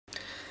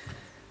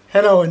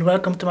Hello and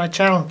welcome to my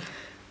channel.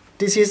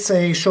 This is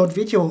a short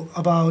video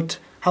about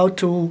how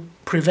to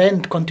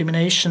prevent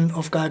contamination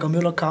of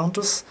Geiger-Müller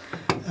counters.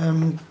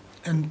 And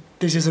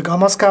this is a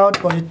Gamma Scout,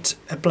 but it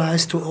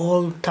applies to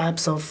all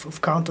types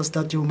of counters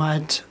that you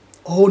might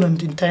own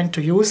and intend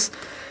to use.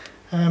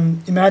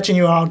 Imagine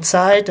you are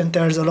outside and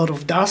there is a lot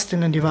of dust in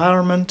the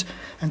environment,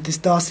 and this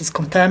dust is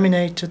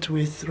contaminated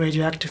with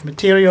radioactive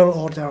material,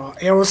 or there are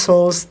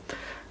aerosols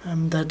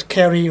that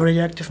carry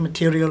radioactive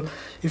material.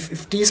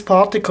 If these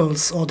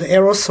particles or the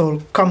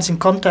aerosol comes in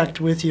contact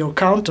with your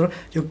counter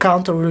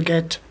will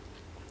get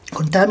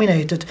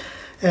contaminated,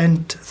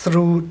 and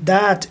through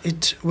that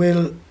it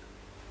will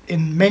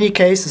in many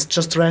cases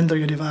just render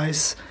your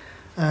device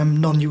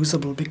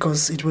non-usable,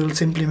 because it will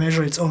simply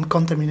measure its own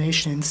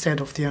contamination instead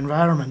of the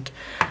environment.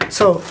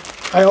 So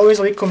I always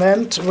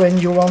recommend, when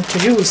you want to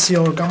use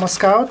your Gamma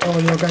Scout or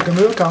your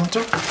Geiger-Müller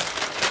counter,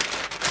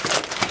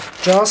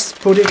 just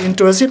put it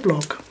into a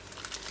Ziploc,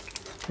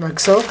 like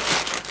so.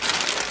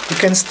 You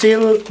can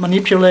still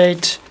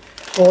manipulate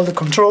all the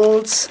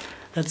controls,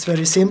 that's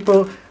very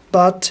simple,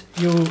 but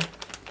you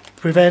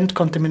prevent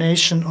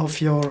contamination of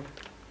your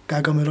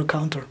Geiger-Müller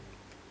counter.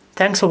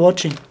 Thanks for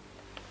watching.